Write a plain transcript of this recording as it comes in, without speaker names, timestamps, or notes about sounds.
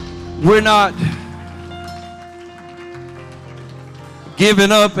We're not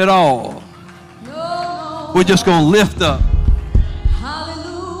giving up at all. We're just going to lift up.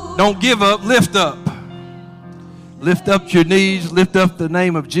 Don't give up, lift up. Lift up your knees, lift up the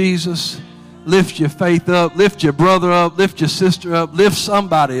name of Jesus. Lift your faith up, lift your brother up, lift your sister up, lift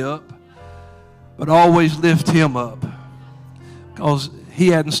somebody up. But always lift him up. Because he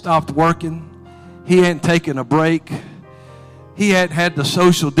hadn't stopped working. He hadn't taken a break. He hadn't had the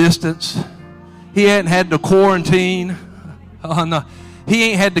social distance. He hadn't had the quarantine. Oh, no. He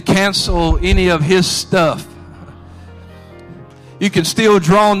ain't had to cancel any of his stuff. You can still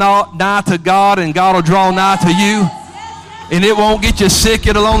draw nigh to God, and God will draw nigh to you. And it won't get you sick.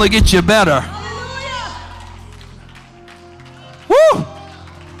 It'll only get you better. Woo!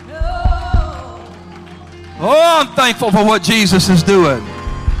 Oh, I'm thankful for what Jesus is doing.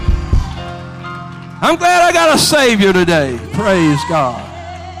 I'm glad I got a Savior today. Praise God.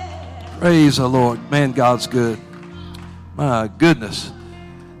 Praise the Lord. Man, God's good. My goodness.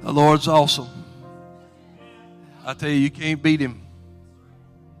 The Lord's awesome. I tell you, you can't beat him.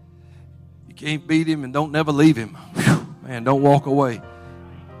 You can't beat him, and don't never leave him. Whew, man, don't walk away.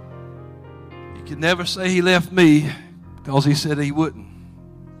 You can never say he left me, because he said he wouldn't.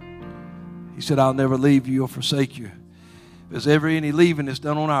 He said, I'll never leave you or forsake you. If there's ever any leaving, it's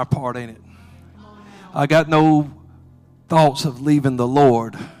done on our part, ain't it? I got no thoughts of leaving the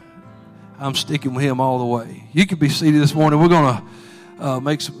Lord. I'm sticking with him all the way. You can be seated this morning. We're going to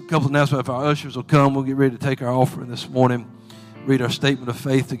make a couple of announcements. If our ushers will come, we'll get ready to take our offering this morning, read our statement of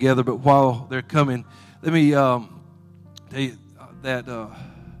faith together. But while they're coming, let me tell you that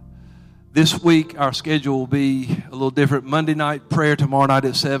this week our schedule will be a little different. Monday night prayer tomorrow night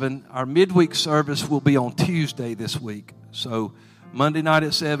at 7. Our midweek service will be on Tuesday this week. So Monday night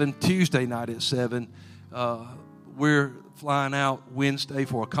at 7, Tuesday night at 7. We're flying out Wednesday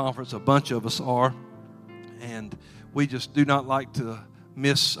for a conference. A bunch of us are. And we just do not like to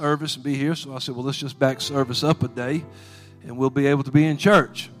miss service and be here. So I said, well, let's just back service up a day, and we'll be able to be in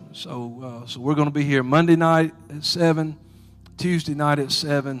church. So we're going to be here Monday night at 7, Tuesday night at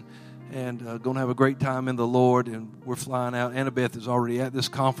 7, and going to have a great time in the Lord. And we're flying out. Annabeth is already at this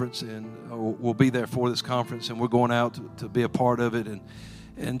conference, and we'll be there for this conference, and we're going out to be a part of it.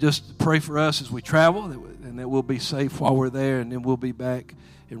 And just pray for us as we travel, and that we'll be safe while we're there, and then we'll be back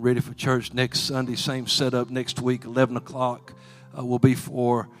and ready for church next Sunday. Same setup next week, 11 o'clock. Will be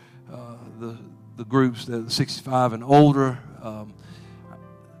for the groups that are 65 and older.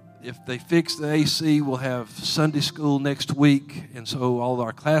 If they fix the AC, we'll have Sunday school next week, and so all of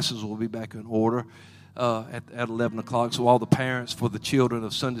our classes will be back in order at 11 o'clock. So all the parents for the children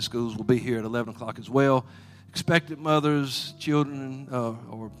of Sunday schools will be here at 11 o'clock as well. Expectant mothers, children,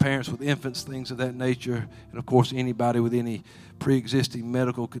 or parents with infants, things of that nature, and of course anybody with any pre-existing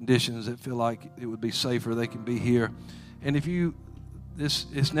medical conditions that feel like it would be safer, they can be here. And if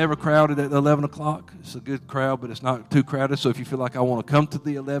it's never crowded at 11 o'clock. It's a good crowd, but it's not too crowded. So if you feel like I want to come to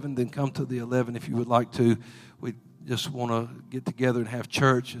the 11, then come to the 11 if you would like to. We just want to get together and have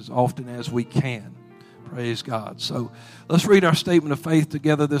church as often as we can. Praise God. So let's read our statement of faith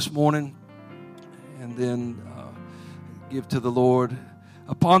together this morning, and then give to the Lord.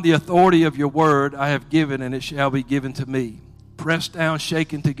 Upon the authority of your word I have given, and it shall be given to me. Pressed down,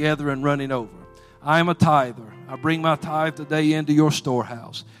 shaken together, and running over. I am a tither. I bring my tithe today into your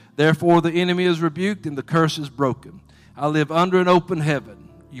storehouse. Therefore the enemy is rebuked and the curse is broken. I live under an open heaven.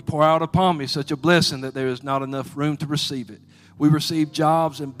 You pour out upon me such a blessing that there is not enough room to receive it. We receive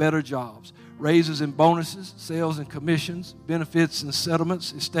jobs and better jobs, raises and bonuses, sales and commissions, benefits and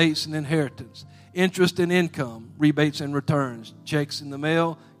settlements, estates and inheritance, interest and income, rebates and returns, checks in the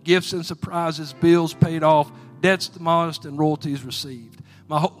mail, gifts and surprises, bills paid off, debts demolished, and royalties received.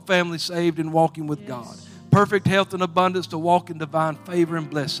 My whole family saved and walking with God. Perfect health and abundance to walk in divine favor and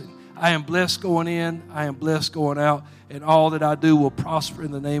blessing. I am blessed going in. I am blessed going out. And all that I do will prosper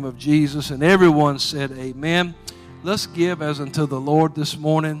in the name of Jesus. And everyone said amen. Let's give as unto the Lord this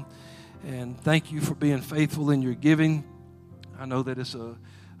morning. And thank you for being faithful in your giving. I know that it's an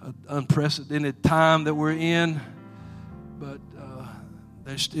unprecedented time that we're in. But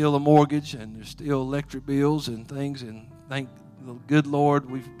there's still a mortgage and there's still electric bills and things. And thank the good Lord,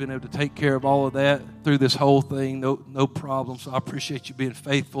 we've been able to take care of all of that through this whole thing, no problem. So I appreciate you being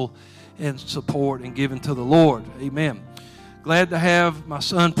faithful and support and giving to the Lord. Amen. Glad to have my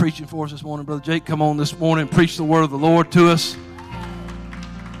son preaching for us this morning. Brother Jake, come on this morning and preach the word of the Lord to us.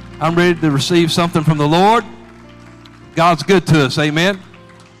 I'm ready to receive something from the Lord. God's good to us. Amen.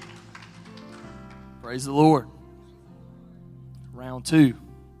 Praise the Lord. Round 2.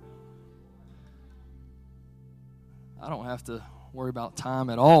 I don't have to worry about time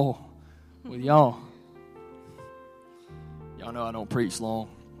at all with y'all. Y'all know I don't preach long.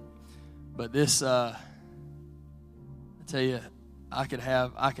 But this, I tell you, I could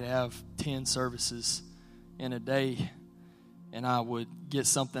have 10 services in a day, and I would get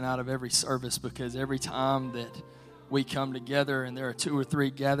something out of every service, because every time that we come together and there are 2 or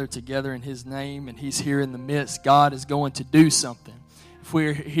 3 gathered together in His name and He's here in the midst, God is going to do something. If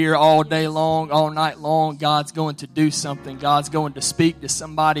we're here all day long, all night long, God's going to do something. God's going to speak to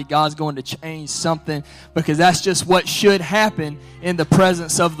somebody. God's going to change something, because that's just what should happen in the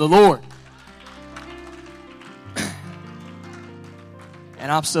presence of the Lord.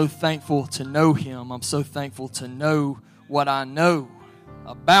 And I'm so thankful to know Him. I'm so thankful to know what I know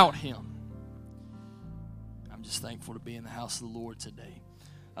about Him. I'm just thankful to be in the house of the Lord today.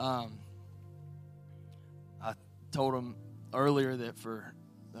 I told him earlier that for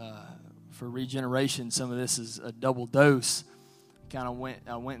regeneration, some of this is a double dose. I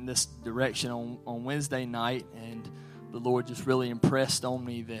went in this direction on Wednesday night, and the Lord just really impressed on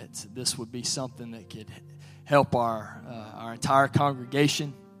me that this would be something that could help our entire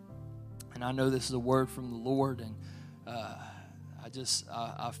congregation. And I know this is a word from the Lord, and I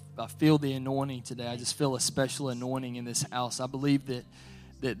feel the anointing today. I just feel a special anointing in this house. I believe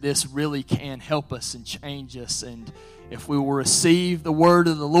that this really can help us and change us, and if we will receive the word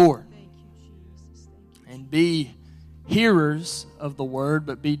of the Lord and be hearers of the word,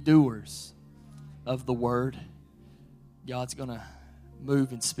 but be doers of the word, God's going to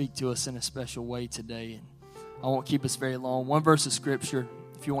move and speak to us in a special way today. And I won't keep us very long. One verse of Scripture,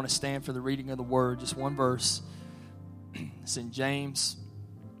 if you want to stand for the reading of the word, just one verse. It's in James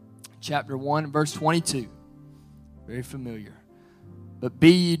chapter 1, verse 22. Very familiar. But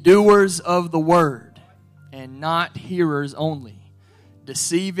be ye doers of the word, and not hearers only,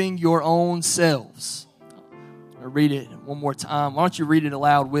 deceiving your own selves. I'll read it one more time. Why don't you read it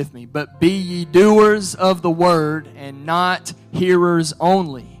aloud with me? But be ye doers of the word, and not hearers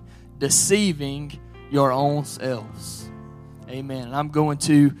only, deceiving your own selves. Amen. And I'm going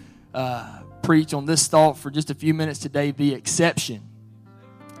to preach on this thought for just a few minutes today, the exception.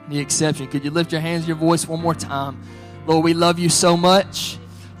 The exception. Could you lift your hands, your voice one more time? Lord, we love you so much.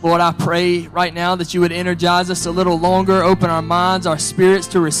 Lord, I pray right now that you would energize us a little longer, open our minds, our spirits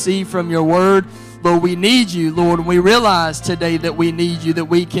to receive from your word. Lord, we need you, Lord, and we realize today that we need you, that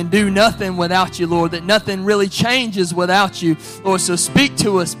we can do nothing without you, Lord, that nothing really changes without you. Lord, so speak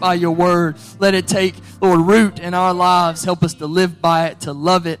to us by your word. Let it take, Lord, root in our lives. Help us to live by it, to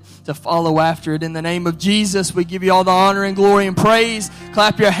love it, to follow after it. In the name of Jesus, we give you all the honor and glory and praise.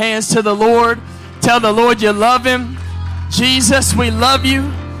 Clap your hands to the Lord. Tell the Lord you love him. Jesus, we love you.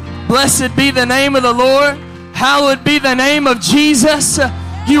 Blessed be the name of the Lord. Hallowed be the name of Jesus.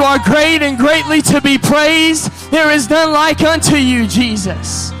 You are great and greatly to be praised. There is none like unto you,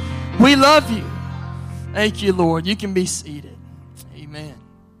 Jesus. We love you. Thank you, Lord. You can be seated. Amen.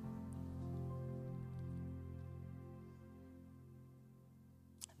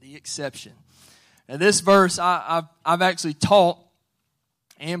 The exception. Now, this verse, I've actually taught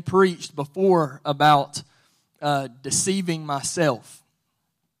and preached before about deceiving myself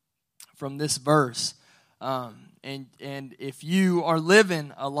from this verse. And if you are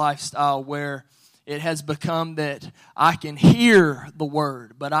living a lifestyle where it has become that I can hear the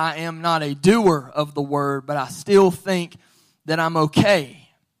word, but I am not a doer of the word, but I still think that I'm okay,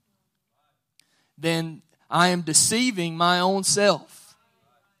 then I am deceiving my own self.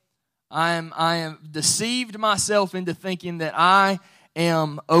 I am deceived myself into thinking that I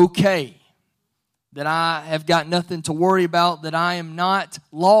am okay, that I have got nothing to worry about, that I am not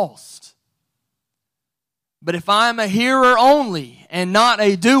lost. But if I am a hearer only and not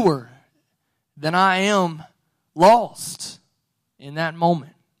a doer, then I am lost in that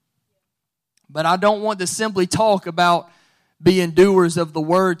moment. But I don't want to simply talk about being doers of the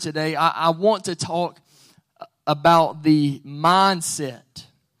word today. I want to talk about the mindset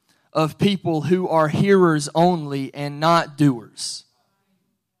of people who are hearers only and not doers.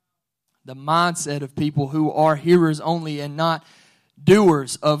 The mindset of people who are hearers only and not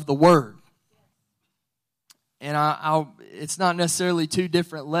doers of the word. And it's not necessarily two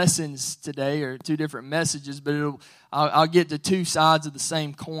different lessons today or two different messages, but I'll get to two sides of the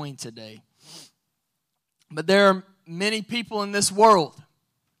same coin today. But there are many people in this world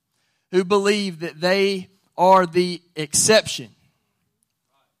who believe that they are the exception.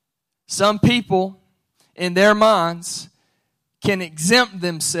 Some people, in their minds, can exempt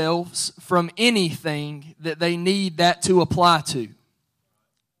themselves from anything that they need that to apply to.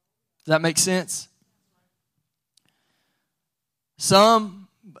 Does that make sense? Some,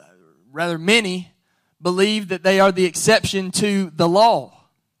 rather many, believe that they are the exception to the law.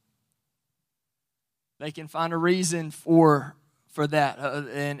 They can find a reason for that.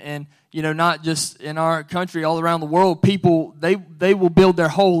 And not just in our country, all around the world, people, they will build their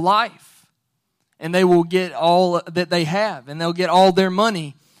whole life. And they will get all that they have. And they'll get all their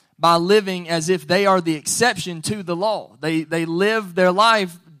money by living as if they are the exception to the law. They live their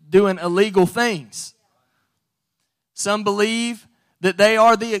life doing illegal things. Some believe that they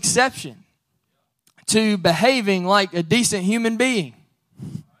are the exception to behaving like a decent human being.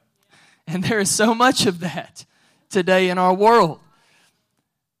 And there is so much of that today in our world.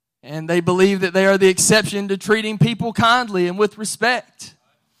 And they believe that they are the exception to treating people kindly and with respect.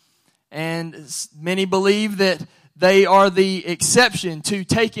 And many believe that they are the exception to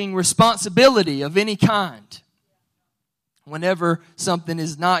taking responsibility of any kind whenever something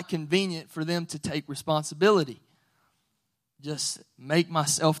is not convenient for them to take responsibility. Just make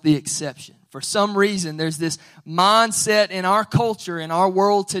myself the exception. For some reason, there's this mindset in our culture, in our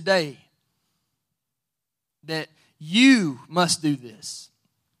world today, that you must do this.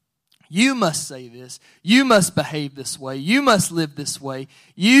 You must say this. You must behave this way. You must live this way.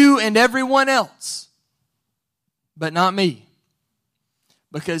 You and everyone else. But not me.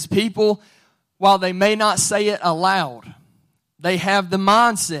 Because people, while they may not say it aloud, they have the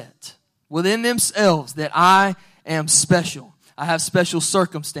mindset within themselves that I am special. I have special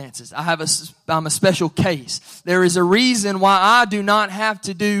circumstances. I'm a special case. There is a reason why I do not have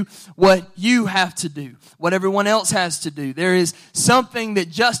to do what you have to do, what everyone else has to do. There is something that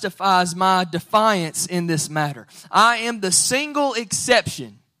justifies my defiance in this matter. I am the single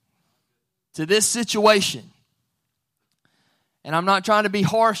exception to this situation. And I'm not trying to be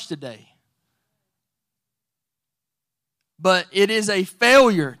harsh today. But it is a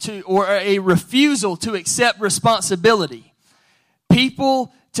failure or a refusal to accept responsibility.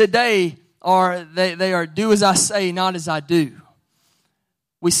 People today they are do as I say, not as I do.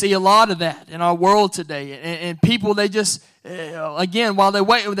 We see a lot of that in our world today. And people, they just, again, while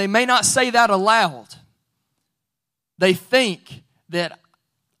they may not say that aloud, they think that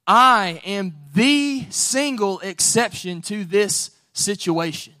I am the single exception to this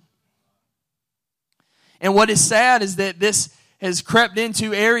situation. And what is sad is that this has crept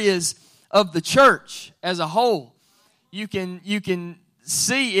into areas of the church as a whole. You can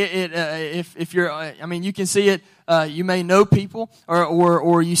see it if you're. You can see it. You may know people,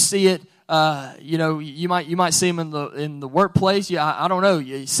 or you see it. You might see them in the workplace. I don't know.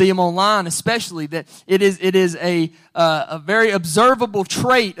 You see them online, especially. That it is a very observable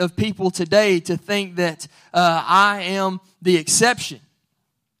trait of people today to think that I am the exception.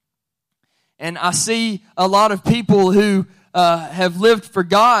 And I see a lot of people who have lived for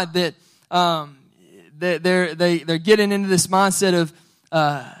God that. They're getting into this mindset of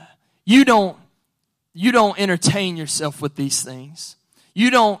you don't entertain yourself with these things.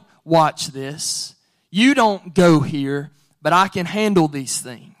 You don't watch this. You don't go here, but I can handle these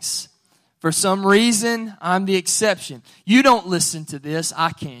things. For some reason, I'm the exception. You don't listen to this,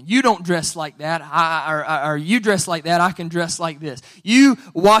 I can. You don't dress like that, or you dress like that, I can dress like this. You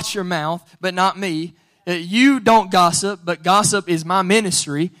watch your mouth, but not me. You don't gossip, but gossip is my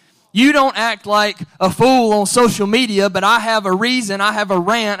ministry. You don't act like a fool on social media, but I have a reason, I have a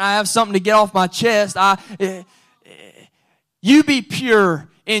rant, I have something to get off my chest. You be pure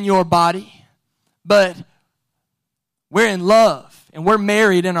in your body, but we're in love and we're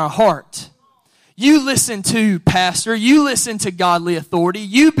married in our heart. You listen to pastor, you listen to godly authority,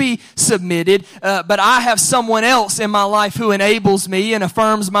 you be submitted, but I have someone else in my life who enables me and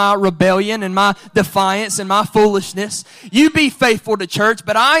affirms my rebellion and my defiance and my foolishness. You be faithful to church,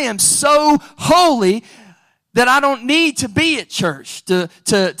 but I am so holy that I don't need to be at church to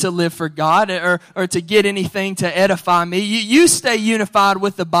live for God or to get anything to edify me. You stay unified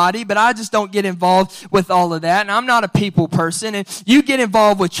with the body, but I just don't get involved with all of that. And I'm not a people person. And you get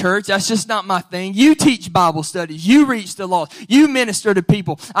involved with church. That's just not my thing. You teach Bible studies. You reach the lost. You minister to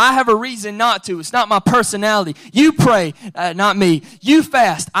people. I have a reason not to. It's not my personality. You pray, not me. You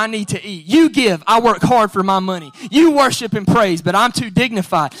fast. I need to eat. You give. I work hard for my money. You worship and praise, but I'm too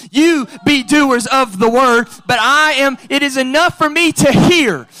dignified. You be doers of the word, but it is enough for me to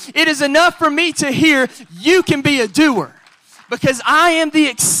hear. It is enough for me to hear you can be a doer because I am the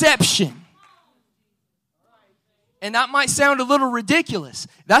exception. And that might sound a little ridiculous.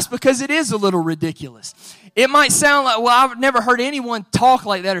 That's because it is a little ridiculous. It might sound like, well, I've never heard anyone talk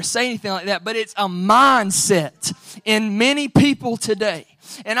like that or say anything like that, but it's a mindset in many people today.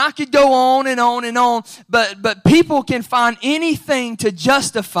 And I could go on and on and on, but people can find anything to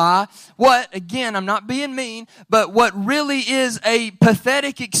justify what, again, I'm not being mean, but what really is a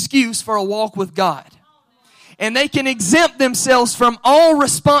pathetic excuse for a walk with God. And they can exempt themselves from all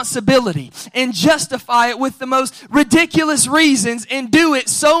responsibility and justify it with the most ridiculous reasons and do it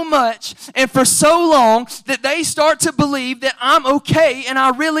so much and for so long that they start to believe that I'm okay and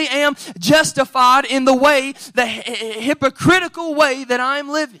I really am justified in the way, the hypocritical way that I'm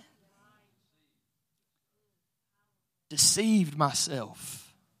living. Deceived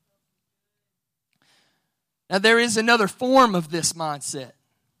myself. Now there is another form of this mindset.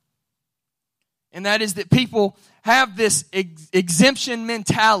 And that is that people have this exemption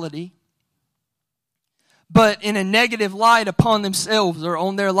mentality, but in a negative light upon themselves or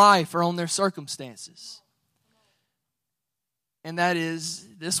on their life or on their circumstances. And that is,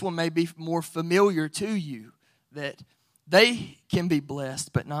 this one may be more familiar to you, that they can be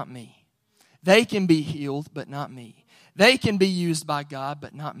blessed, but not me. They can be healed, but not me. They can be used by God,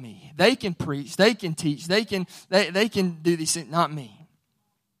 but not me. They can preach, they can teach, they can do these things, not me.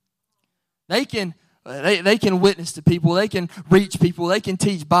 They can witness to people. They can reach people. They can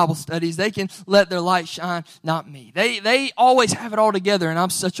teach Bible studies. They can let their light shine. Not me. They always have it all together, and I'm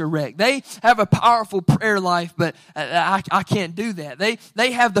such a wreck. They have a powerful prayer life, but I can't do that.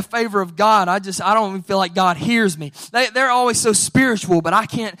 They have the favor of God. I don't even feel like God hears me. They're always so spiritual, but I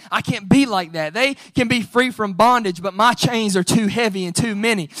can't be like that. They can be free from bondage, but my chains are too heavy and too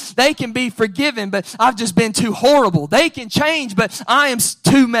many. They can be forgiven, but I've just been too horrible. They can change, but I am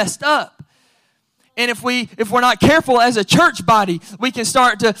too messed up. And if we're not careful as a church body, we can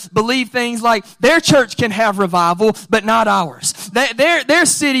start to believe things like their church can have revival, but not ours. Their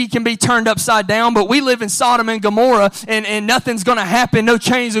city can be turned upside down, but we live in Sodom and Gomorrah, and nothing's going to happen. No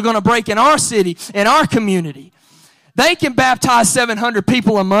chains are going to break in our city, in our community. They can baptize 700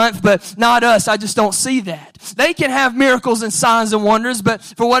 people a month, but not us. I just don't see that. They can have miracles and signs and wonders, but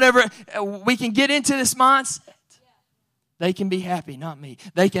for whatever, we can get into this mindset. They can be happy, not me.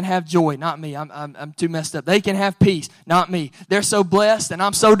 They can have joy, not me. I'm too messed up. They can have peace, not me. They're so blessed and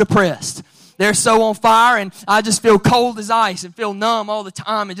I'm so depressed. They're so on fire and I just feel cold as ice and feel numb all the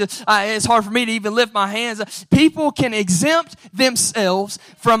time. And it's hard for me to even lift my hands. People can exempt themselves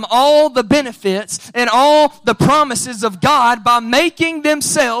from all the benefits and all the promises of God by making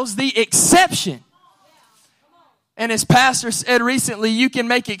themselves the exception. And as Pastor said recently, you can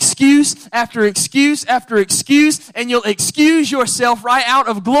make excuse after excuse after excuse, and you'll excuse yourself right out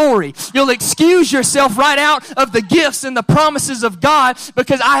of glory. You'll excuse yourself right out of the gifts and the promises of God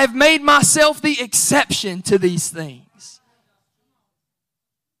because I have made myself the exception to these things.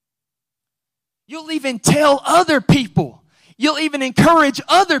 You'll even tell other people. You'll even encourage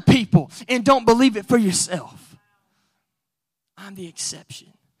other people and don't believe it for yourself. I'm the exception.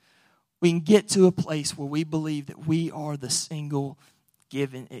 We can get to a place where we believe that we are the single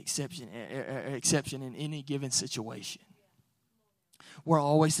given exception in any given situation. We're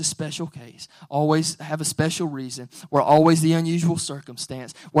always the special case, always have a special reason. We're always the unusual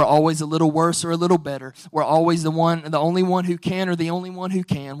circumstance. We're always a little worse or a little better. We're always the only one who can or the only one who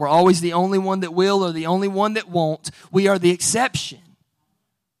can. We're always the only one that will or the only one that won't. We are the exception.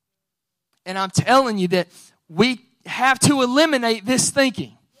 And I'm telling you that we have to eliminate this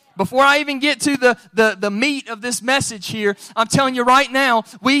thinking. Before I even get to the meat of this message here, I'm telling you right now,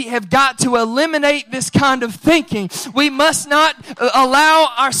 we have got to eliminate this kind of thinking. We must not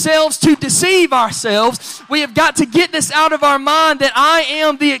allow ourselves to deceive ourselves. We have got to get this out of our mind that I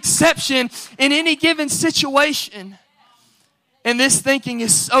am the exception in any given situation. And this thinking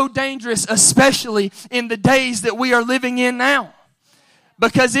is so dangerous, especially in the days that we are living in now.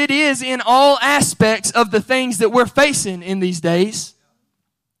 Because it is in all aspects of the things that we're facing in these days.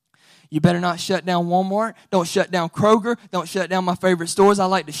 You better not shut down Walmart. Don't shut down Kroger. Don't shut down my favorite stores I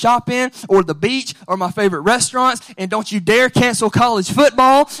like to shop in, or the beach, or my favorite restaurants. And don't you dare cancel college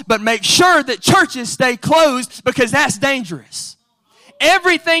football, but make sure that churches stay closed because that's dangerous.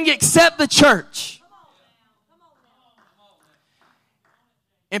 Everything except the church.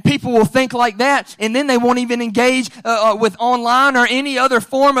 And people will think like that, and then they won't even engage with online or any other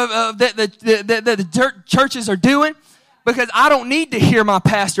form of that the churches are doing. Because I don't need to hear my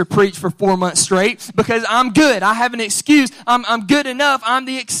pastor preach for 4 months straight because I'm good. I have an excuse. I'm good enough. I'm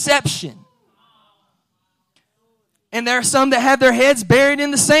the exception. And there are some that have their heads buried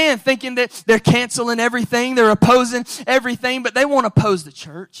in the sand thinking that they're canceling everything. They're opposing everything, but they won't oppose the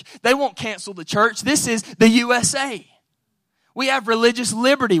church. They won't cancel the church. This is the USA. We have religious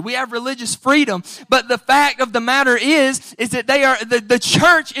liberty. We have religious freedom. But the fact of the matter is that the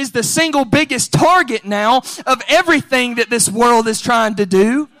church is the single biggest target now of everything that this world is trying to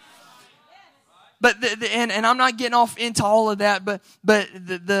do. But and I'm not getting off into all of that, but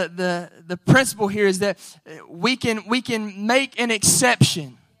the principle here is that we can make an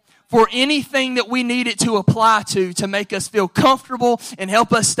exception for anything that we need it to apply to make us feel comfortable and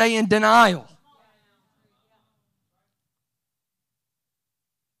help us stay in denial.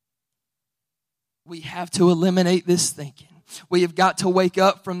 We have to eliminate this thinking. We have got to wake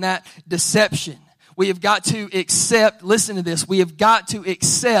up from that deception. We have got to accept, listen to this, we have got to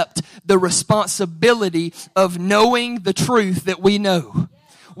accept the responsibility of knowing the truth that we know.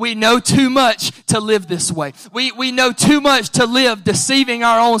 We know too much to live this way. We know too much to live deceiving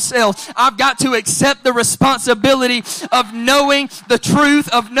our own selves. I've got to accept the responsibility of knowing the truth,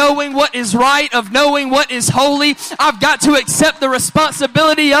 of knowing what is right, of knowing what is holy. I've got to accept the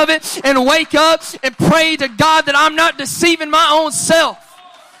responsibility of it and wake up and pray to God that I'm not deceiving my own self.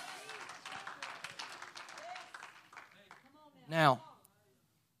 Now,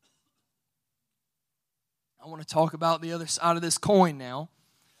 I want to talk about the other side of this coin now.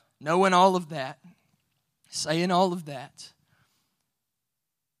 Knowing all of that, saying all of that,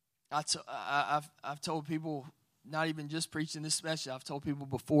 I've told people, not even just preaching this message, I've told people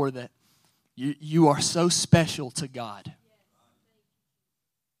before that you are so special to God.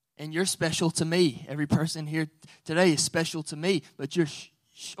 And you're special to me. Every person here today is special to me, but you're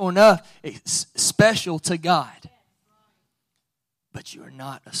sure enough special to God. But you're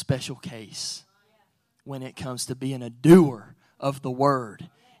not a special case when it comes to being a doer of the word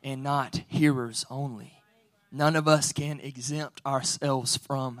and not hearers only. None of us can exempt ourselves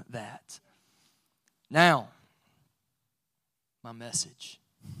from that. Now, my message.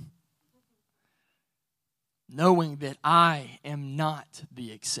 Knowing that I am not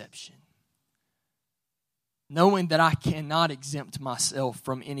the exception. Knowing that I cannot exempt myself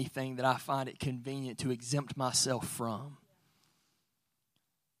from anything that I find it convenient to exempt myself from.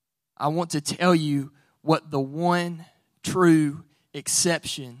 I want to tell you what the one true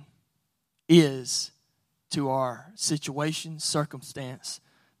exception is to our situation, circumstance,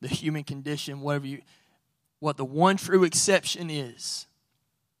 the human condition, what the one true exception is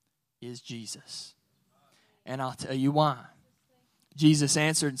Jesus. And I'll tell you why. Jesus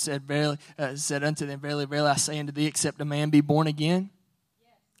answered and said unto them, Verily, verily, I say unto thee, except a man be born again,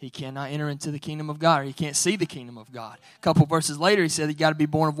 he cannot enter into the kingdom of God, or he can't see the kingdom of God. A couple verses later, he said you got to be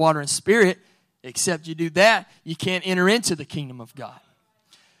born of water and spirit. Except you do that, you can't enter into the kingdom of God.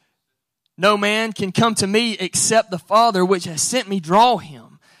 No man can come to me except the Father which has sent me draw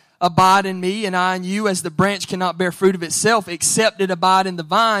him. Abide in me, and I in you, as the branch cannot bear fruit of itself, except it abide in the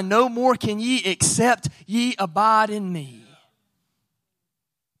vine. No more can ye, except ye abide in me.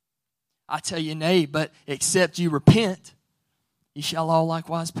 I tell you, nay, but except you repent, ye shall all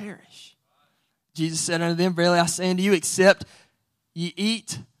likewise perish. Jesus said unto them, Verily I say unto you, except ye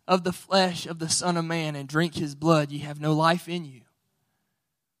eat of the flesh of the Son of Man and drink his blood, ye have no life in you.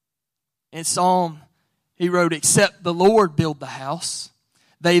 In Psalm, he wrote, except the Lord build the house,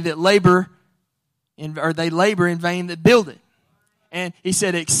 they labor in vain that build it. And he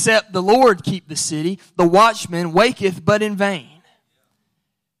said, except the Lord keep the city, the watchman waketh but in vain.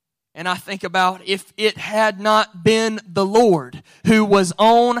 And I think about if it had not been the Lord who was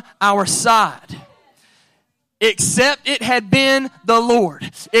on our side, except it had been the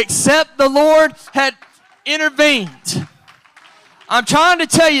Lord. Except the Lord had intervened. I'm trying to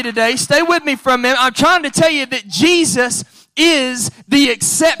tell you today, stay with me for a minute. I'm trying to tell you that Jesus is the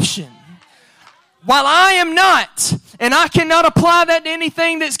exception. While I am not, and I cannot apply that to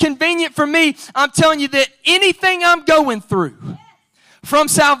anything that's convenient for me, I'm telling you that anything I'm going through, from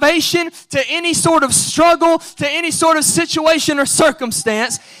salvation to any sort of struggle, to any sort of situation or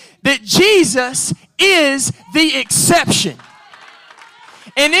circumstance, that Jesus is the exception.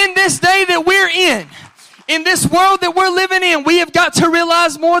 And in this day that we're in this world that we're living in, we have got to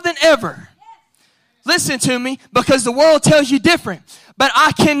realize more than ever. Listen to me, because the world tells you different. But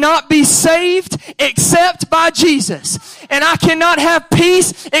I cannot be saved except by Jesus. And I cannot have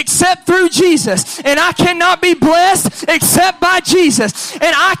peace except through Jesus. And I cannot be blessed except by Jesus.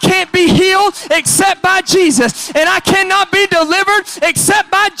 And I can't be healed except by Jesus. And I cannot be delivered except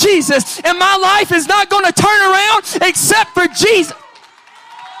by Jesus. And my life is not going to turn around except for Jesus.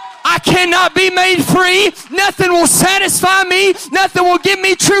 I cannot be made free. Nothing will satisfy me. Nothing will give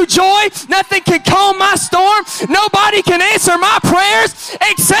me true joy. Nothing can calm my storm. Nobody can answer my prayers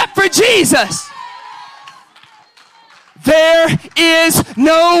except for Jesus. There is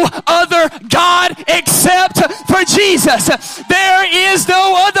no other God except for Jesus. There is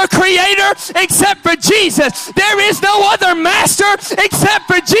no other creator except for Jesus. There is no other master except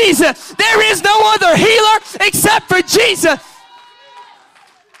for Jesus. There is no other healer except for Jesus.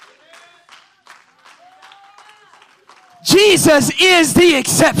 Jesus is the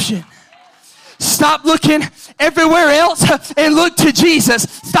exception. Stop looking everywhere else and look to Jesus.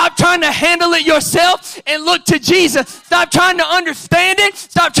 Stop trying to handle it yourself and look to Jesus. Stop trying to understand it.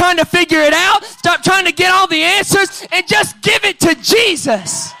 Stop trying to figure it out. Stop trying to get all the answers and just give it to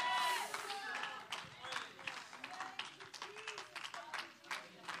Jesus.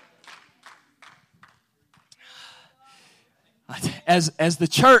 As the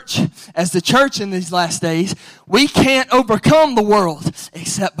church in these last days, we can't overcome the world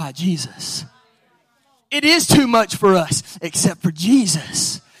except by Jesus. It is too much for us except for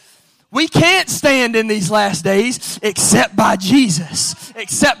Jesus. We can't stand in these last days except by Jesus,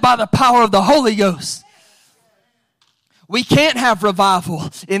 except by the power of the Holy Ghost. We can't have revival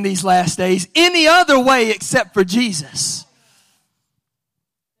in these last days any other way except for Jesus.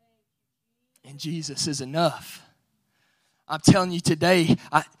 And Jesus is enough. I'm telling you today,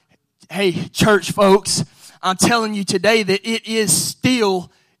 hey, church folks, I'm telling you today that it is still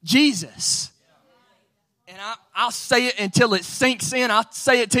Jesus. And I'll say it until it sinks in. I'll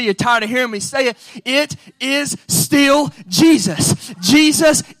say it till you're tired of hearing me say it. It is still Jesus.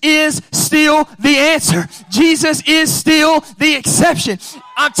 Jesus is still the answer. Jesus is still the exception.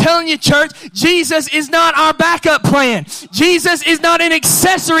 I'm telling you, church, Jesus is not our backup plan. Jesus is not an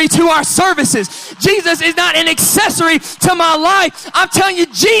accessory to our services. Jesus is not an accessory to my life. I'm telling you,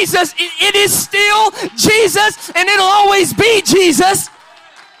 Jesus, it is still Jesus, and it'll always be Jesus.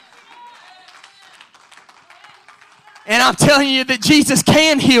 And I'm telling you that Jesus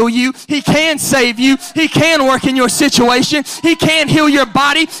can heal you. He can save you. He can work in your situation. He can heal your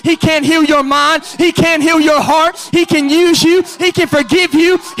body. He can heal your mind. He can heal your heart. He can use you. He can forgive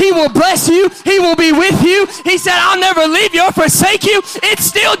you. He will bless you. He will be with you. He said, I'll never leave you or forsake you. It's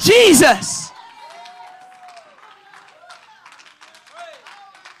still Jesus.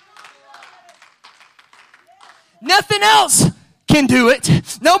 Nothing else can do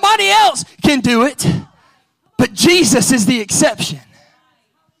it. Nobody else can do it. But Jesus is the exception.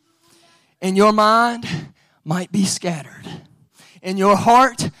 And your mind might be scattered. And your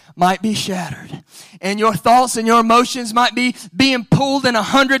heart might be shattered. And your thoughts and your emotions might be being pulled in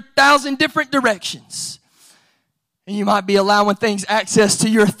 100,000 different directions. And you might be allowing things access to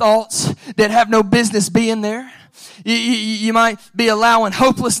your thoughts that have no business being there. You might be allowing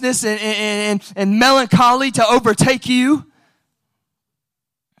hopelessness and melancholy to overtake you.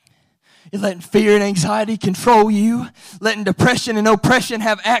 You're letting fear and anxiety control you. Letting depression and oppression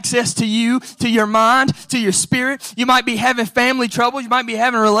have access to you, to your mind, to your spirit. You might be having family troubles. You might be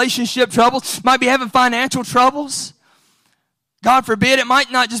having relationship troubles. You might be having financial troubles. God forbid, it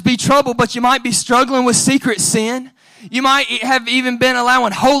might not just be trouble, but you might be struggling with secret sin. You might have even been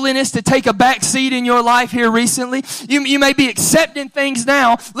allowing holiness to take a back seat in your life here recently. You may be accepting things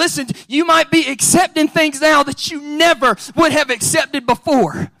now. Listen, you might be accepting things now that you never would have accepted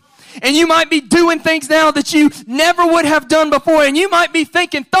before. And you might be doing things now that you never would have done before. And you might be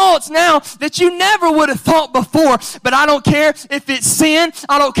thinking thoughts now that you never would have thought before. But I don't care if it's sin.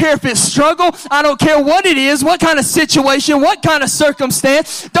 I don't care if it's struggle. I don't care what it is, what kind of situation, what kind of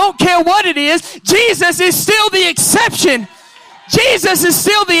circumstance. Don't care what it is. Jesus is still the exception. Jesus is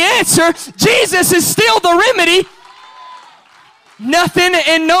still the answer. Jesus is still the remedy. Nothing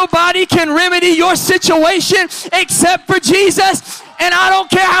and nobody can remedy your situation except for Jesus. And I don't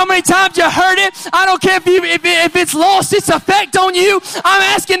care how many times you heard it. I don't care if it's lost its effect on you. I'm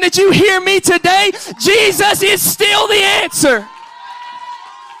asking that you hear me today. Jesus is still the answer.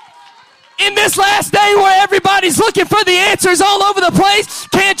 In this last day where everybody's looking for the answers all over the place,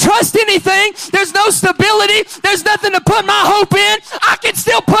 can't trust anything, there's no stability, there's nothing to put my hope in, I can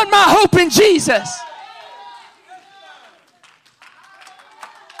still put my hope in Jesus.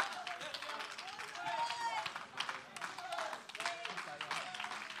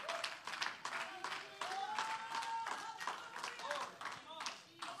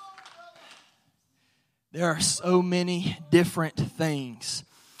 There are so many different things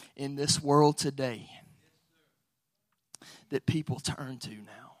in this world today that people turn to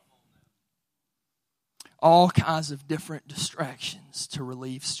now. All kinds of different distractions to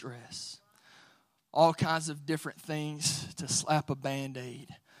relieve stress. All kinds of different things to slap a Band-Aid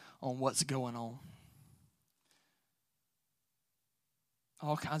on what's going on.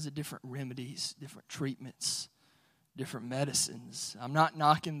 All kinds of different remedies, different treatments, different medicines. I'm not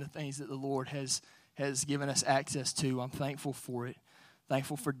knocking the things that the Lord has given us access to. I'm thankful for it.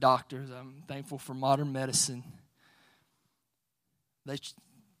 Thankful for doctors. I'm thankful for modern medicine. There's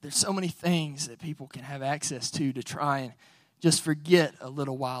so many things that people can have access to try and just forget a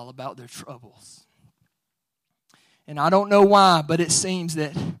little while about their troubles. And I don't know why, but it seems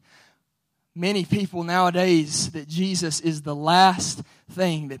that many people nowadays, that Jesus is the last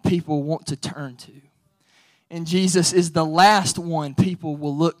thing that people want to turn to. And Jesus is the last one people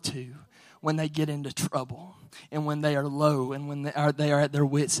will look to when they get into trouble and when they are low and when they are at their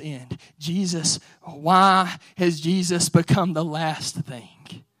wits' end. Jesus, why has Jesus become the last thing?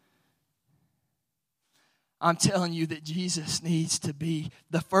 I'm telling you that Jesus needs to be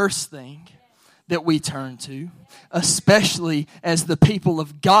the first thing that we turn to, especially as the people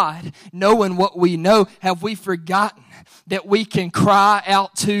of God. Knowing what we know, have we forgotten that we can cry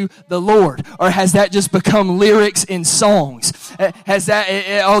out to the Lord? Or has that just become lyrics in songs? Has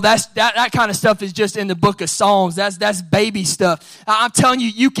that kind of stuff is just in the book of Psalms. That's baby stuff. I'm telling you,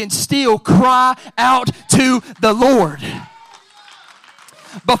 you can still cry out to the Lord.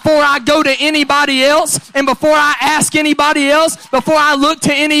 Before I go to anybody else, and before I ask anybody else, before I look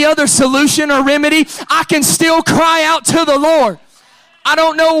to any other solution or remedy, I can still cry out to the Lord. I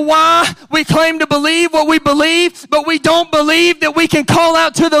don't know why we claim to believe what we believe, but we don't believe that we can call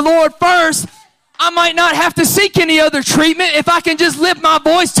out to the Lord first. I might not have to seek any other treatment if I can just lift my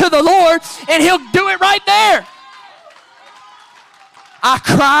voice to the Lord, and He'll do it right there. I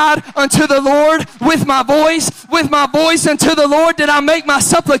cried unto the Lord with my voice unto the Lord did I make my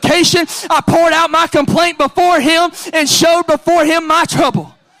supplication. I poured out my complaint before Him and showed before Him my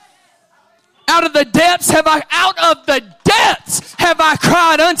trouble. Out of the depths have I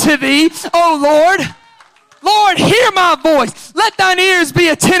cried unto Thee, O Lord. Lord, hear my voice. Let Thine ears be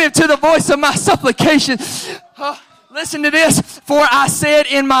attentive to the voice of my supplication. Listen to this. For I said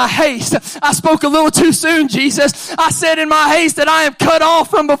in my haste, I spoke a little too soon, Jesus. I said in my haste that I am cut off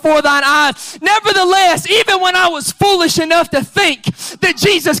from before Thine eyes. Nevertheless, even when I was foolish enough to think that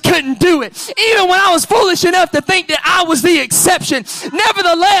Jesus couldn't do it, even when I was foolish enough to think that I was the exception,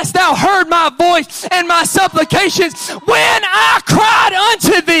 nevertheless, Thou heard my voice and my supplications when I cried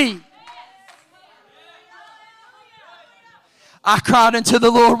unto Thee. I cried unto the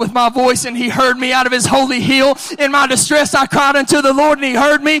Lord with my voice, and He heard me out of His holy hill. In my distress I cried unto the Lord, and He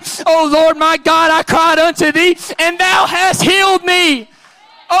heard me. O Lord my God, I cried unto Thee, and Thou hast healed me.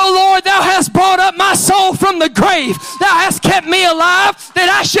 O Lord, Thou hast brought up my soul from the grave. Thou hast kept me alive, that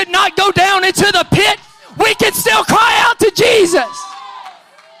I should not go down into the pit. We can still cry out to Jesus.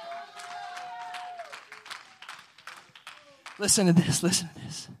 Listen to this, listen to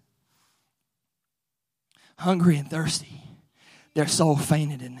this. Hungry and thirsty, their soul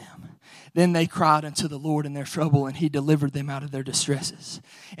fainted in them. Then they cried unto the Lord in their trouble, and He delivered them out of their distresses.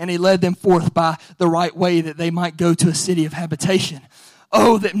 And He led them forth by the right way, that they might go to a city of habitation.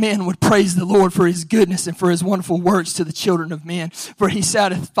 Oh, that men would praise the Lord for His goodness and for His wonderful works to the children of men. For He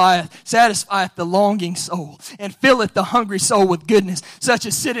satisfieth the longing soul, and filleth the hungry soul with goodness, such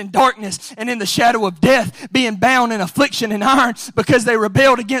as sit in darkness and in the shadow of death, being bound in affliction and iron, because they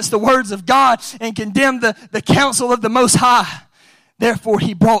rebelled against the words of God and condemned the counsel of the Most High. Therefore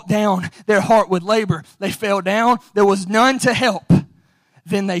He brought down their heart with labor. They fell down. There was none to help.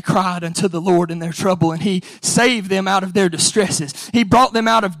 Then they cried unto the Lord in their trouble, and He saved them out of their distresses. He brought them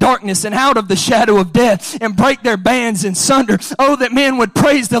out of darkness and out of the shadow of death, and brake their bands in sunder. Oh, that men would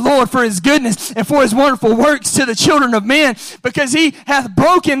praise the Lord for His goodness and for His wonderful works to the children of men, because He hath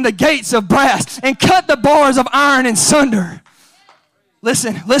broken the gates of brass and cut the bars of iron in sunder.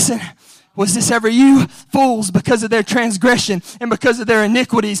 Listen. Was this ever you? Fools, because of their transgression and because of their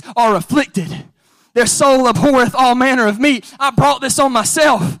iniquities, are afflicted. Their soul abhorreth all manner of meat. I brought this on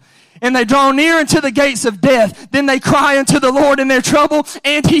myself. And they draw near unto the gates of death. Then they cry unto the Lord in their trouble,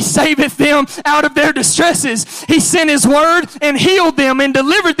 and He saveth them out of their distresses. He sent His word and healed them and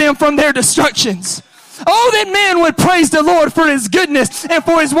delivered them from their destructions. Oh, that men would praise the Lord for His goodness and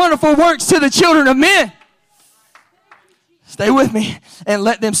for His wonderful works to the children of men. Stay with me. And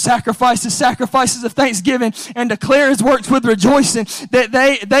let them sacrifice the sacrifices of thanksgiving and declare His works with rejoicing, that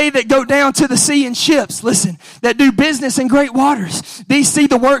they that go down to the sea in ships, listen, that do business in great waters, these see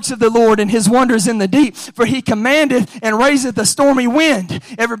the works of the Lord and His wonders in the deep. For He commandeth and raiseth a stormy wind.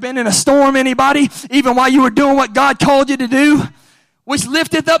 Ever been in a storm, anybody? Even while you were doing what God called you to do? Which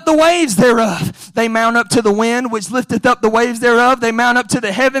lifteth up the waves thereof. They mount up to the wind, which lifteth up the waves thereof. They mount up to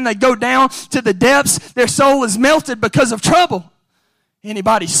the heaven. They go down to the depths. Their soul is melted because of trouble.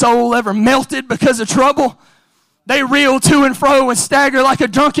 Anybody's soul ever melted because of trouble? They reel to and fro and stagger like a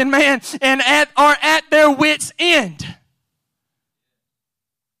drunken man, and are at their wits' end.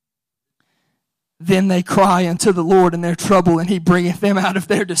 Then they cry unto the Lord in their trouble, and He bringeth them out of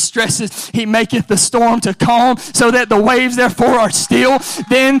their distresses. He maketh the storm to calm, so that the waves therefore are still.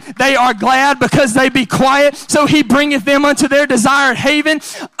 Then they are glad because they be quiet, so He bringeth them unto their desired haven.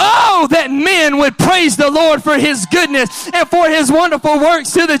 Oh, that men would praise the Lord for His goodness and for His wonderful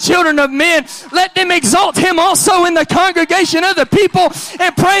works to the children of men. Let them exalt Him also in the congregation of the people,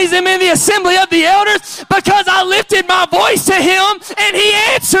 and praise Him in the assembly of the elders, because I lifted my voice to Him, and He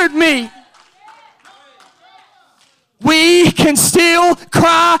answered me. We can still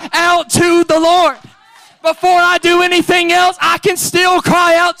cry out to the Lord. Before I do anything else, I can still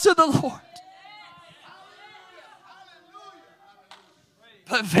cry out to the Lord.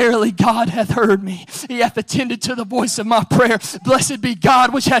 But verily God hath heard me. He hath attended to the voice of my prayer. Blessed be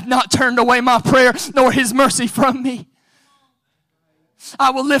God, which hath not turned away my prayer, nor His mercy from me. I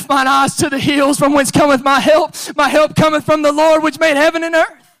will lift mine eyes to the hills, from whence cometh my help. My help cometh from the Lord, which made heaven and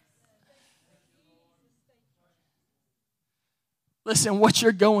earth. Listen, what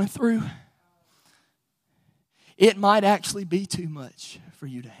you're going through, it might actually be too much for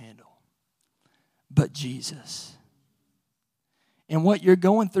you to handle. But Jesus. And what you're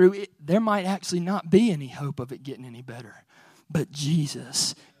going through, there might actually not be any hope of it getting any better. But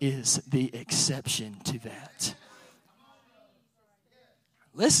Jesus is the exception to that.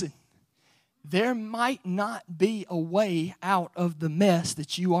 Listen, there might not be a way out of the mess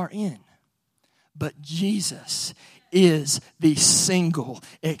that you are in. But Jesus is the single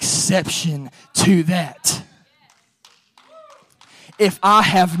exception to that. If I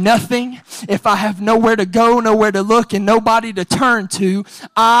have nothing, if I have nowhere to go, nowhere to look, and nobody to turn to,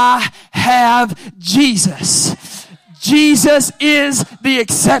 I have Jesus. Jesus is the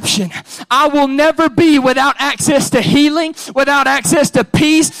exception. I will never be without access to healing, without access to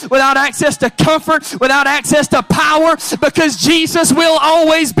peace, without access to comfort, without access to power, because Jesus will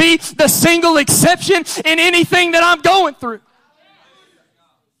always be the single exception in anything that I'm going through.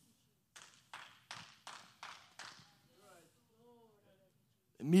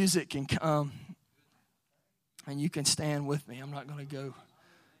 The music can come, and you can stand with me. I'm not going to go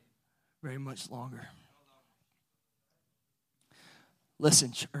very much longer.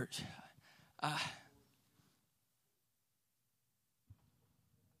 Listen, church, I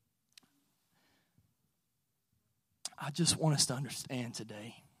just want us to understand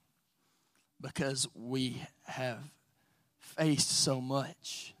today, because we have faced so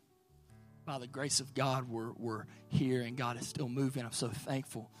much. By the grace of God, we're here, and God is still moving. I'm so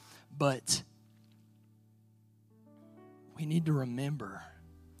thankful. But we need to remember,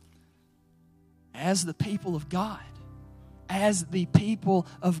 as the people of God,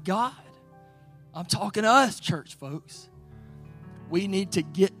 I'm talking to us, church folks. We need to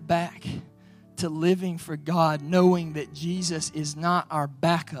get back to living for God, knowing that Jesus is not our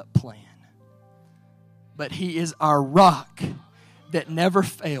backup plan, but He is our rock that never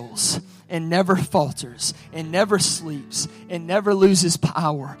fails and never falters and never sleeps and never loses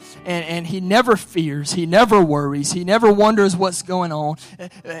power. And He never fears, He never worries, He never wonders what's going on,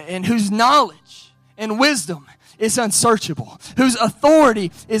 and whose knowledge and wisdom is unsearchable, whose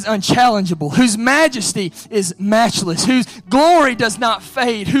authority is unchallengeable, whose majesty is matchless, whose glory does not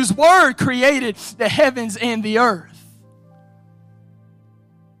fade, whose word created the heavens and the earth.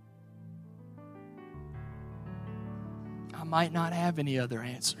 I might not have any other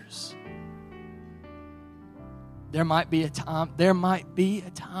answers. There might be a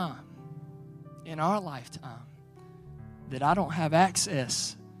time in our lifetime that I don't have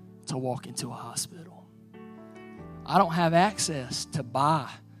access to walk into a hospital. I don't have access to buy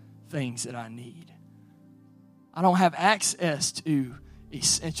things that I need. I don't have access to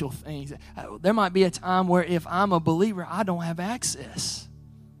essential things. There might be a time where if I'm a believer, I don't have access.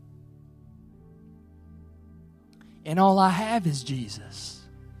 And all I have is Jesus.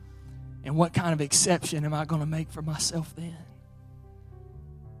 And what kind of exception am I going to make for myself then?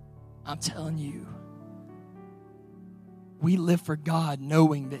 I'm telling you, we live for God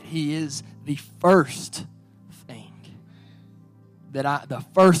knowing that He is the first the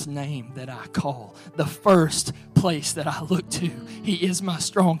first name that I call, the first place that I look to. He is my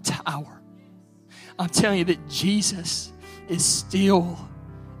strong tower. I'm telling you that Jesus is still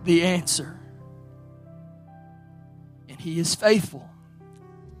the answer. And He is faithful.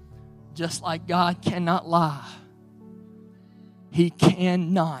 Just like God cannot lie, He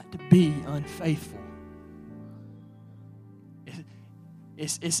cannot be unfaithful.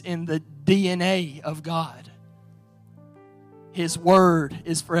 It's in the DNA of God. His word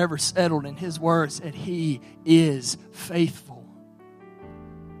is forever settled, and His word said He is faithful.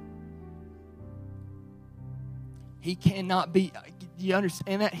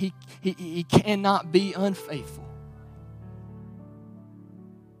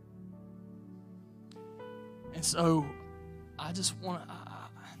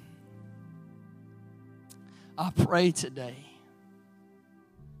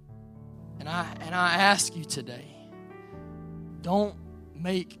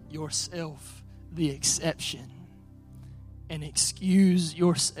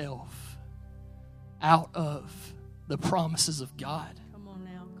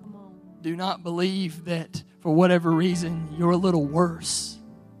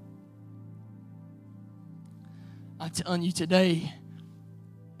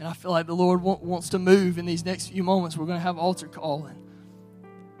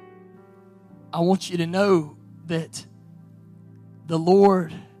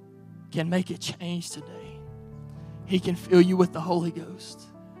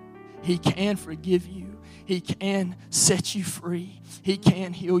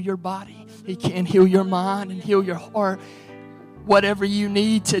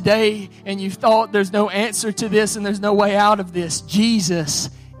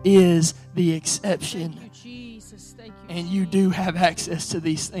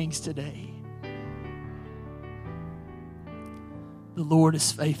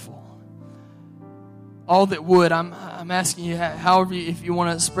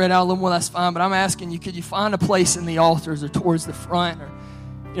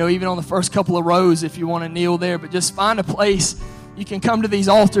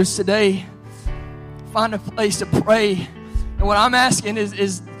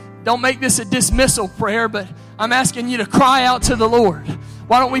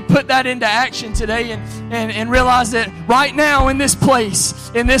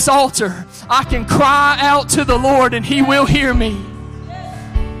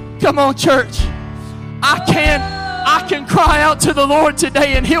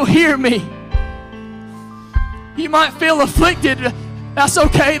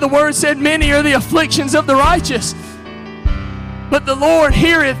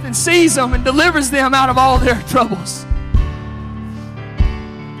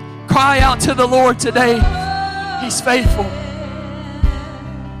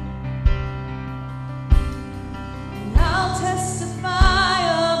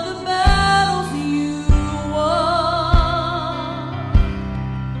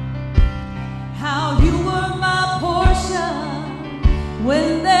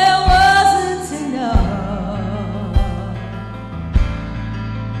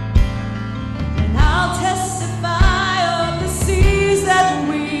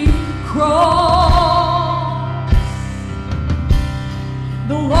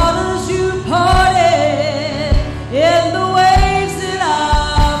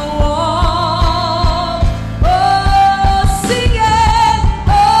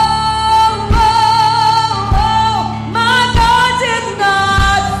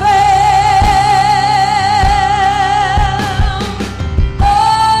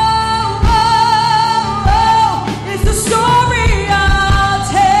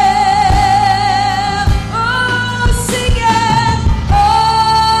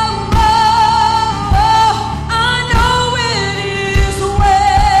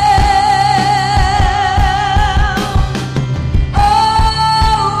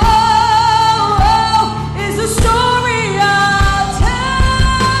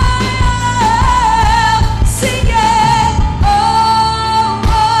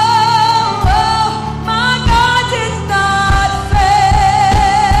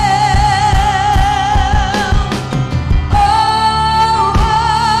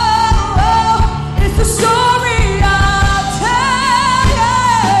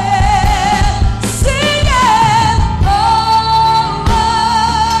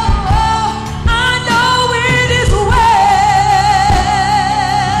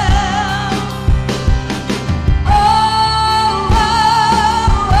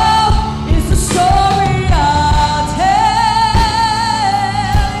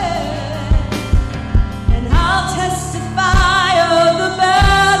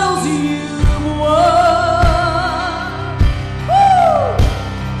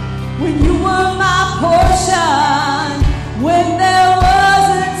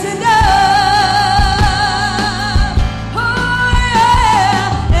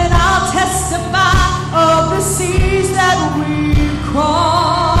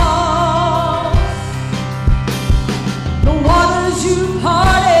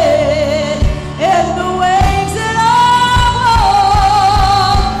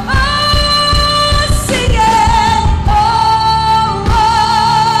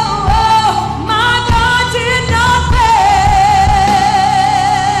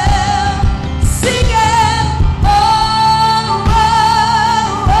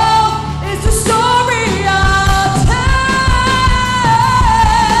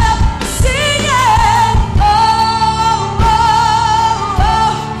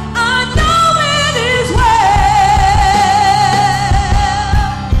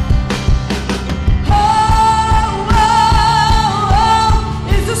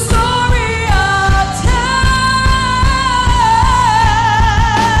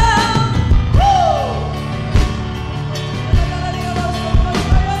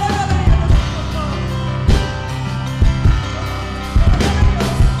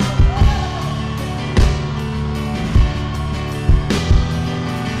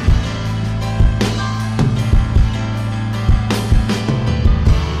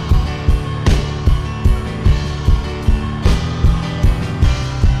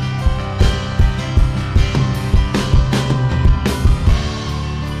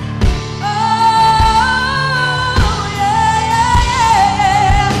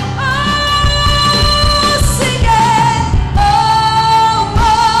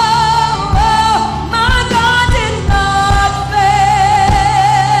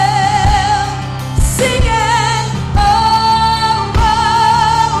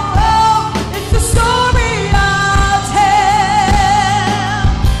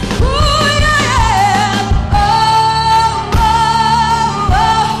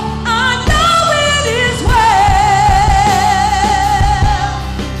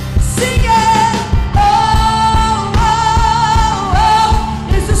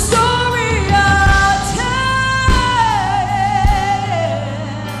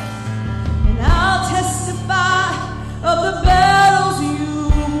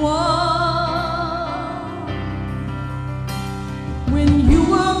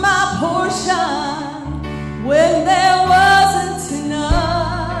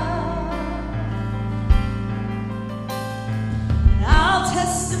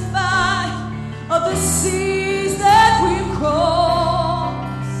 testify of the seas that we've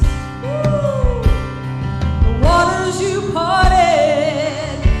crossed. Ooh. The waters you parted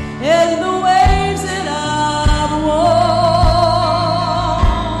and the waves that I've walked.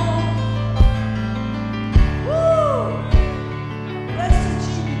 Woo. Bless you,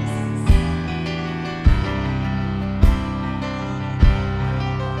 Jesus.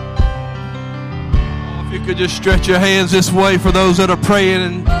 If you could just stretch your hands this way for those that are praying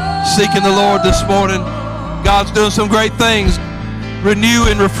and seeking the Lord this morning. God's doing some great things.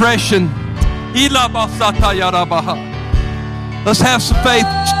 Renewing, refreshing. Let's have some faith.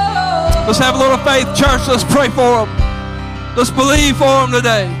 Let's have a little faith, church. Let's pray for them. Let's believe for them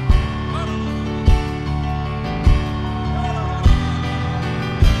today.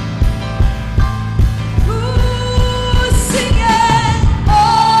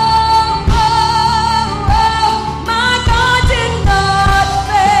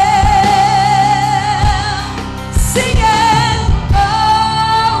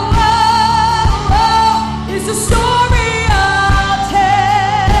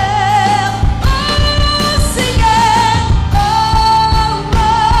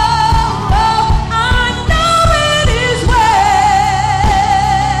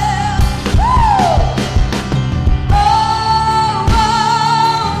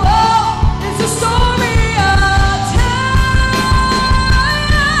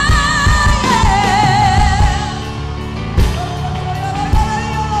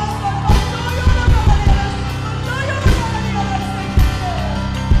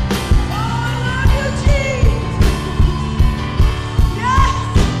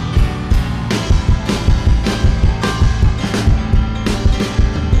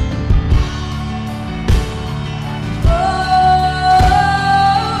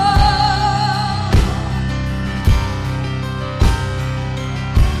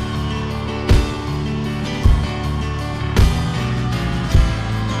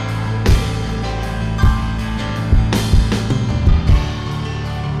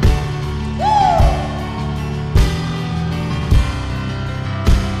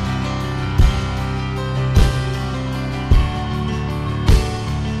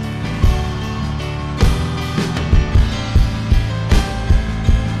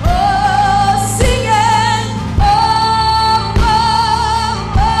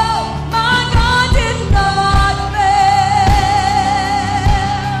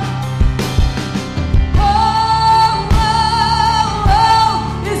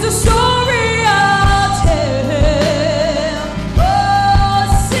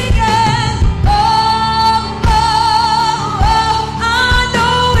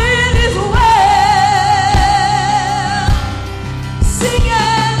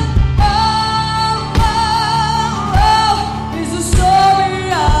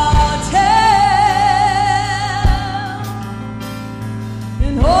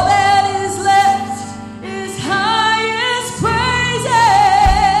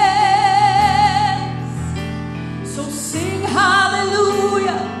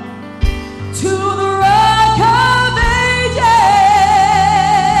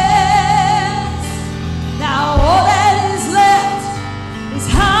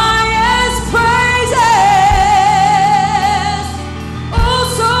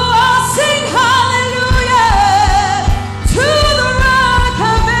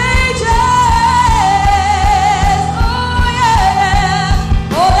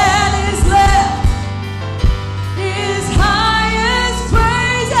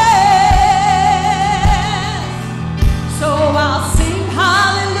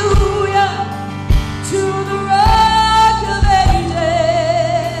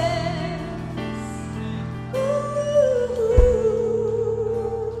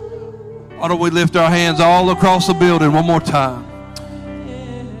 Why don't we lift our hands all across the building one more time?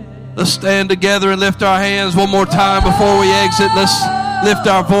 Let's stand together and lift our hands one more time before we exit. Let's lift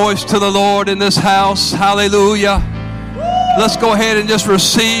our voice to the Lord in this house. Hallelujah. Let's go ahead and just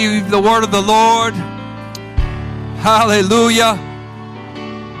receive the word of the Lord. Hallelujah.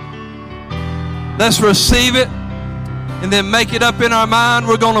 Let's receive it and then make it up in our mind.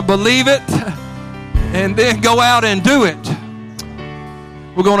 We're going to believe it and then go out and do it.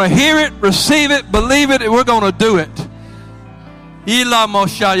 We're going to hear it, receive it, believe it, and we're going to do it.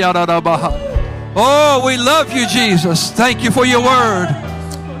 Oh, we love you, Jesus. Thank you for your word.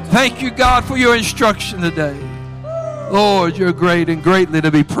 Thank you, God, for your instruction today. Lord, you're great and greatly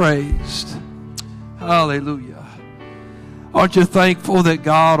to be praised. Hallelujah. Aren't you thankful that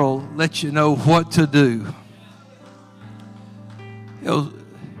God will let you know what to do? You know,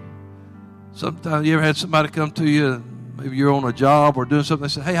 sometimes you ever had somebody come to you and maybe you're on a job or doing something. They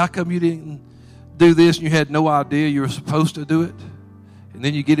say, hey, how come you didn't do this and you had no idea you were supposed to do it? And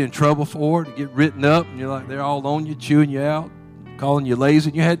then you get in trouble for it, you get written up, and you're like, they're all on you, chewing you out, calling you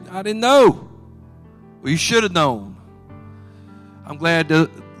lazy. And I didn't know. Well, you should have known. I'm glad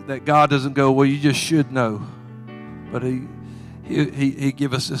that God doesn't go, well, you just should know. But He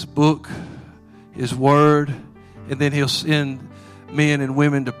give us this book, His Word, and then He'll send men and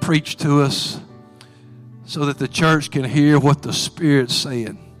women to preach to us so that the church can hear what the Spirit's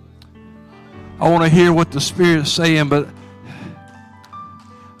saying. I want to hear what the Spirit's saying, but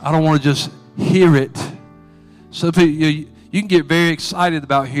I don't want to just hear it. Some people, you can get very excited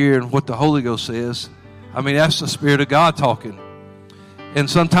about hearing what the Holy Ghost says. I mean, that's the Spirit of God talking. And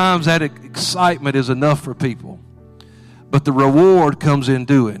sometimes that excitement is enough for people. But the reward comes in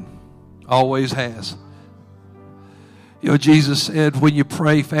doing. Always has. You know, Jesus said, when you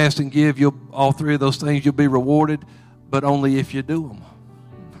pray, fast, and give, all three of those things, you'll be rewarded, but only if you do them.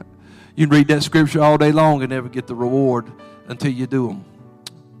 You can read that scripture all day long and never get the reward until you do them.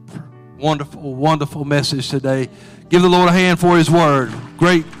 Wonderful, wonderful message today. Give the Lord a hand for His Word.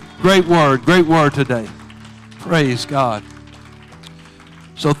 Great word today. Praise God.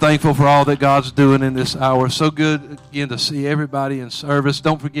 So thankful for all that God's doing in this hour. So good again to see everybody in service.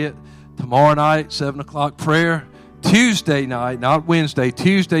 Don't forget, tomorrow night, 7 o'clock prayer. Tuesday night, not Wednesday,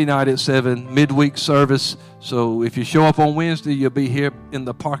 Tuesday night at 7, midweek service. So if you show up on Wednesday, you'll be here in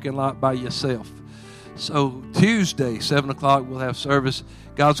the parking lot by yourself. So Tuesday, 7 o'clock, we'll have service.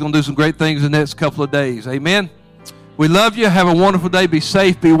 God's going to do some great things in the next couple of days. Amen. We love you. Have a wonderful day. Be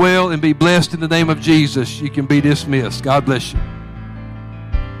safe, be well, and be blessed in the name of Jesus. You can be dismissed. God bless you.